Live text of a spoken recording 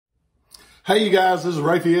Hey, you guys, this is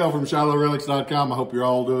Rafael from Relics.com. I hope you're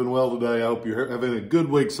all doing well today. I hope you're having a good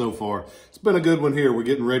week so far. It's been a good one here. We're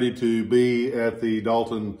getting ready to be at the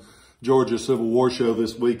Dalton, Georgia Civil War show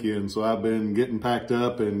this weekend. So I've been getting packed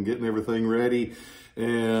up and getting everything ready.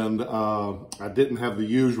 And I didn't have the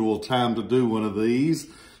usual time to do one of these,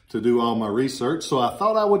 to do all my research. So I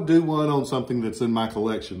thought I would do one on something that's in my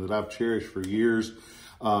collection that I've cherished for years,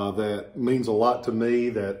 that means a lot to me,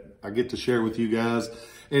 that I get to share with you guys.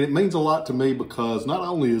 And it means a lot to me because not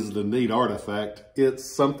only is it a neat artifact, it's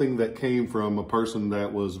something that came from a person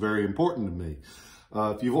that was very important to me.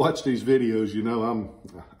 If you've watched these videos, you know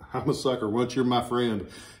I'm a sucker. Once you're my friend,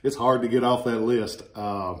 it's hard to get off that list.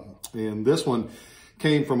 And this one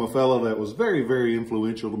came from a fellow that was very, very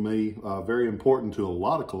influential to me, very important to a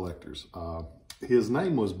lot of collectors. His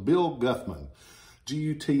name was Bill Guthman,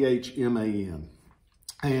 Guthman.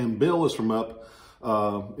 And Bill is from up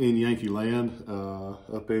in Yankee land,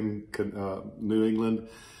 up in New England.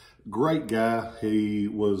 Great guy. He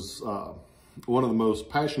was one of the most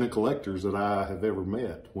passionate collectors that I have ever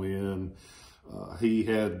met. When he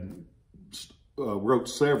had wrote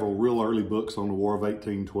several real early books on the War of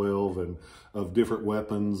 1812 and of different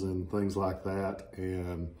weapons and things like that.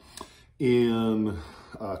 And in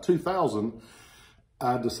 2000,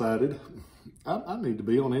 I decided I need to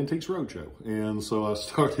be on Antiques Roadshow. And so I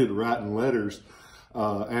started writing letters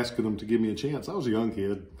asking them to give me a chance. I was a young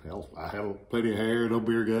kid. Hell, I had plenty of hair, no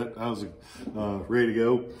beer gut. I was ready to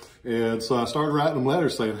go. And so I started writing them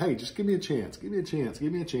letters saying, hey, just give me a chance, give me a chance,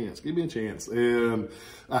 give me a chance, give me a chance. And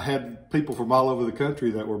I had people from all over the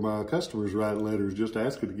country that were my customers writing letters just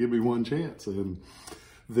asking to give me one chance. And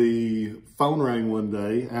the phone rang one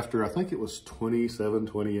day after, I think it was 27,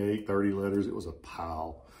 28, 30 letters. It was a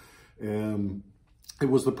pile. And it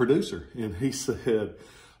was the producer. And he said,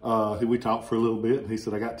 we talked for a little bit, and he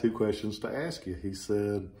said, I got two questions to ask you. He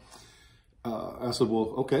said, I said,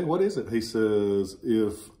 well, okay, what is it? He says,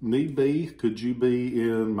 if need be, could you be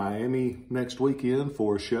in Miami next weekend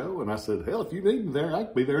for a show? And I said, hell, if you need me there, I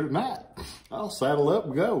could be there tonight. I'll saddle up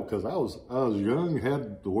and go, because I was young,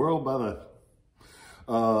 had the world by the,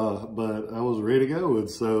 but I was ready to go. And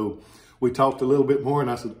so we talked a little bit more, and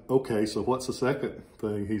I said, okay, so what's the second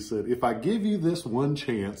thing? He said, if I give you this one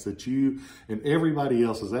chance that you and everybody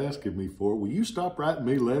else is asking me for, will you stop writing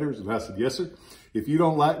me letters? And I said, yes, sir. If you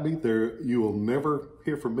don't like me, you will never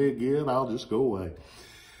hear from me again. I'll just go away.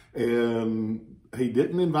 And he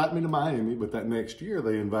didn't invite me to Miami, but that next year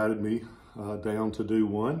they invited me down to do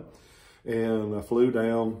one. And I flew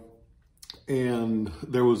down, and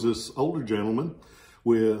there was this older gentleman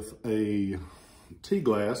with a tea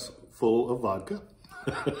glass full of vodka.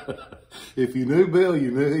 If you knew Bill, you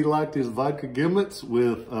knew he liked his vodka gimlets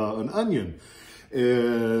with an onion.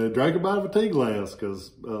 And drank them out of a tea glass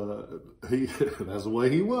because that's the way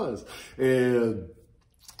he was. And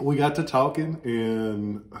we got to talking,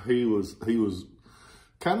 and he was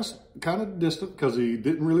kind of distant because he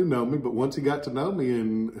didn't really know me. But once he got to know me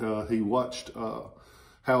and he watched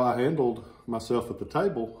how I handled myself at the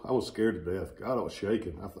table, I was scared to death. God, I was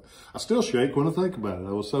shaking. I still shake when I think about it.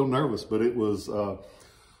 I was so nervous, but it was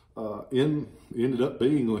ended up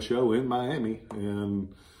being a show in Miami.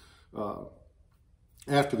 And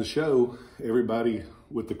after the show, everybody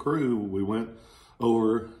with the crew, we went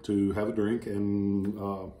over to have a drink and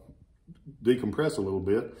decompress a little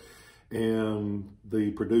bit. And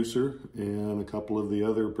the producer and a couple of the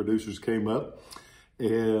other producers came up.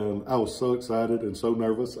 And I was so excited and so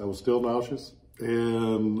nervous. I was still nauseous.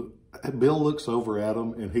 And Bill looks over at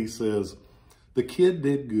him and he says, the kid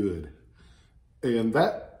did good. And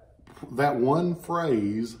that one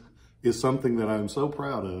phrase is something that I'm so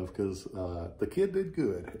proud of, because the kid did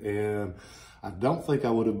good. And I don't think I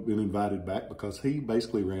would have been invited back because he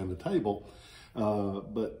basically ran the table.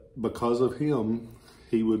 But because of him,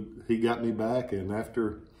 he got me back. And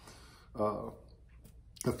after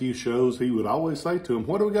a few shows, he would always say to him,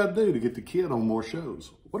 what do we got to do to get the kid on more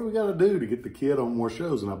shows? What do we got to do to get the kid on more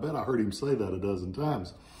shows? And I bet I heard him say that a dozen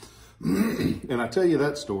times. And I tell you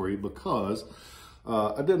that story because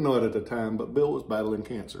I didn't know it at the time, but Bill was battling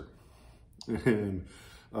cancer. And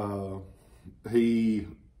I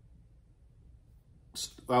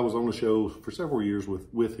was on the show for several years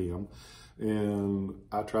with him. And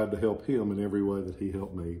I tried to help him in every way that he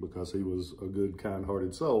helped me because he was a good,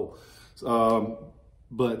 kind-hearted soul.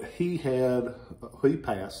 But he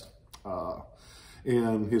passed,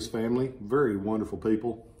 and his family, very wonderful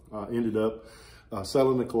people, ended up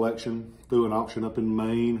selling the collection through an auction up in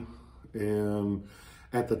Maine. And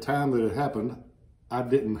at the time that it happened, I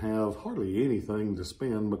didn't have hardly anything to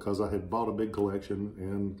spend because I had bought a big collection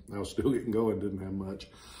and I was still getting going, didn't have much.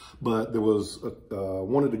 But there was,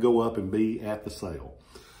 wanted to go up and be at the sale.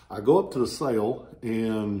 I go up to the sale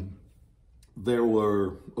and there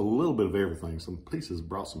were a little bit of everything. Some pieces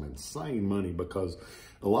brought some insane money because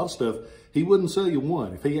a lot of stuff, he wouldn't sell you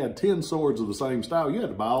one. If he had 10 swords of the same style, you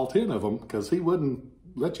had to buy all 10 of them because he wouldn't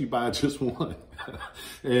let you buy just one.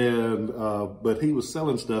 And, but he was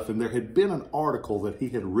selling stuff, and there had been an article that he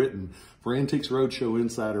had written for Antiques Roadshow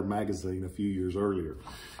Insider magazine a few years earlier.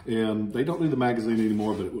 And they don't do the magazine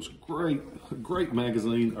anymore, but it was a great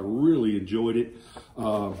magazine. I really enjoyed it.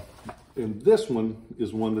 And this one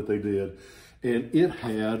is one that they did, and it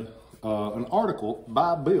had an article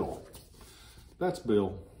by Bill. That's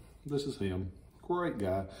Bill. This is him. Great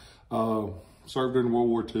guy. Served during World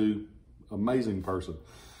War II. Amazing person.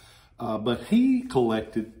 But he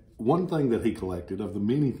collected, one thing that he collected, of the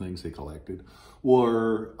many things he collected,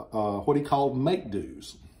 were what he called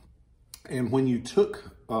make-dos. And when you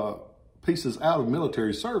took pieces out of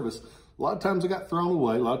military service, a lot of times they got thrown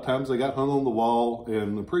away. A lot of times they got hung on the wall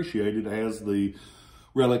and appreciated as the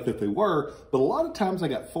relic that they were. But a lot of times they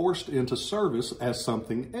got forced into service as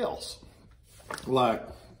something else. Like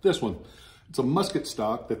this one. It's a musket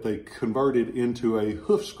stock that they converted into a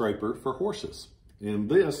hoof scraper for horses. And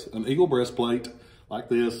this, an eagle breastplate like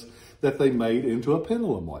this, that they made into a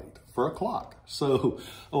pendulum weight for a clock. So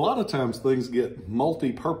a lot of times things get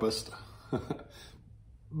multi-purposed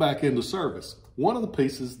back into service. One of the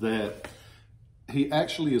pieces that he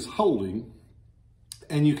actually is holding,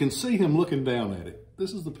 and you can see him looking down at it.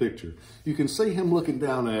 This is the picture. You can see him looking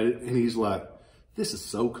down at it, and he's like, this is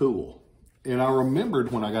so cool. And I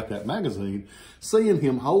remembered when I got that magazine, seeing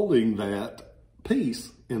him holding that piece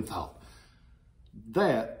and thought,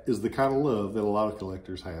 that is the kind of love that a lot of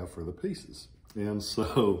collectors have for the pieces. And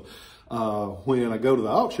so when I go to the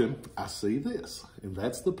auction, I see this, and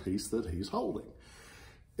that's the piece that he's holding.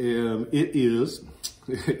 And it is,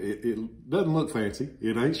 it doesn't look fancy.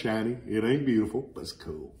 It ain't shiny. It ain't beautiful, but it's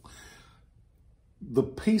cool. The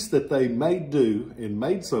piece that they made do and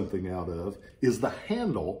made something out of is the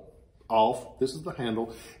handle off. This is the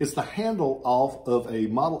handle. It's the handle off of a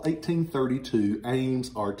model 1832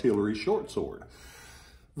 Ames artillery short sword.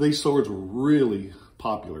 These swords were really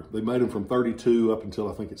popular. They made them from 32 up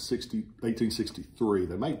until I think it's 1863.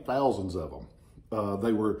 They made thousands of them.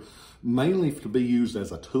 They were mainly to be used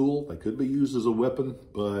as a tool. They could be used as a weapon,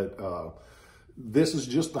 but this is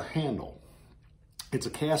just the handle. It's a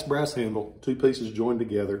cast brass handle, two pieces joined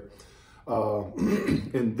together.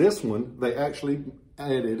 And this one, they actually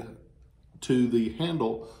added to the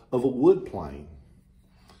handle of a wood plane.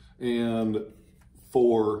 And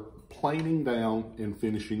for planing down and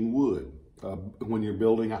finishing wood, when you're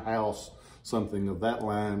building a house, something of that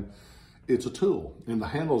line, it's a tool. And the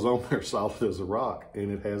handle's on there solid as a rock,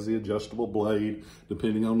 and it has the adjustable blade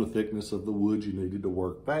depending on the thickness of the wood you needed to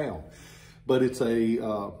work down. But it's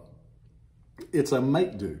a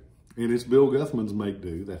make-do, and it's Bill Guthman's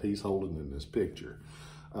make-do that he's holding in this picture.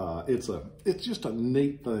 It's just a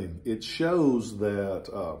neat thing. It shows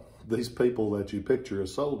that these people that you picture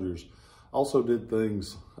as soldiers also did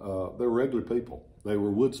things. They're regular people. They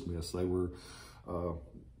were woodsmiths. They were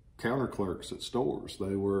counter clerks at stores.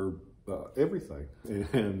 They were everything.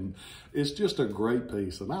 And it's just a great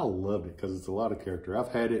piece. And I loved it because it's a lot of character.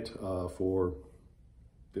 I've had it for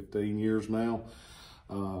 15 years now.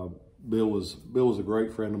 Bill was a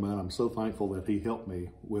great friend of mine. I'm so thankful that he helped me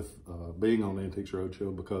with being on Antiques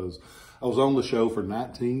Roadshow, because I was on the show for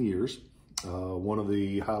 19 years. One of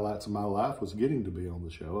the highlights of my life was getting to be on the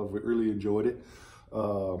show. I've really enjoyed it.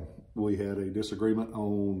 We had a disagreement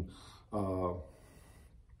on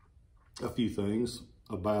a few things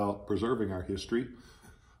about preserving our history.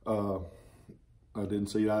 I didn't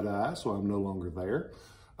see eye to eye, so I'm no longer there.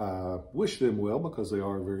 Wish them well, because they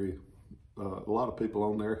are very a lot of people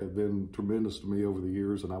on there have been tremendous to me over the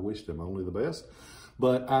years, and I wish them only the best.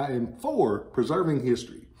 But I am for preserving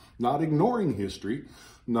history, not ignoring history,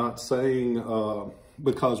 not saying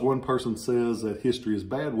because one person says that history is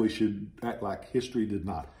bad, we should act like history did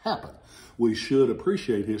not happen. We should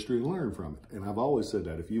appreciate history and learn from it. And I've always said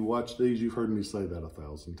that. If you watch these, you've heard me say that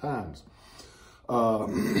 1,000 times.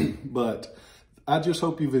 But I just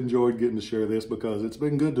hope you've enjoyed getting to share this, because it's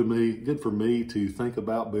been good for me to think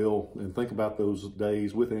about Bill and think about those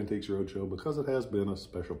days with Antiques Roadshow, because it has been a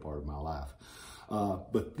special part of my life.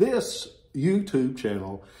 But this YouTube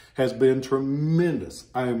channel has been tremendous.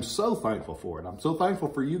 I am so thankful for it. I'm so thankful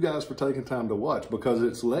for you guys for taking time to watch, because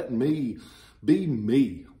it's let me be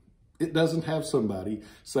me. It doesn't have somebody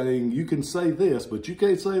saying you can say this, but you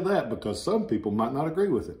can't say that because some people might not agree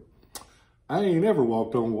with it. I ain't ever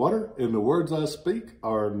walked on water, and the words I speak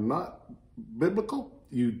are not biblical.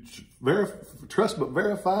 You trust but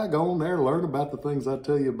verify. Go on there, learn about the things I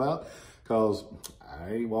tell you about, because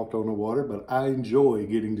I ain't walked on the water, but I enjoy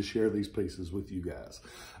getting to share these pieces with you guys.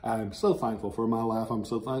 I'm so thankful for my life. I'm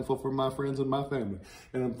so thankful for my friends and my family.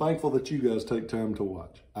 And I'm thankful that you guys take time to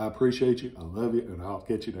watch. I appreciate you. I love you, and I'll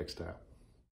catch you next time.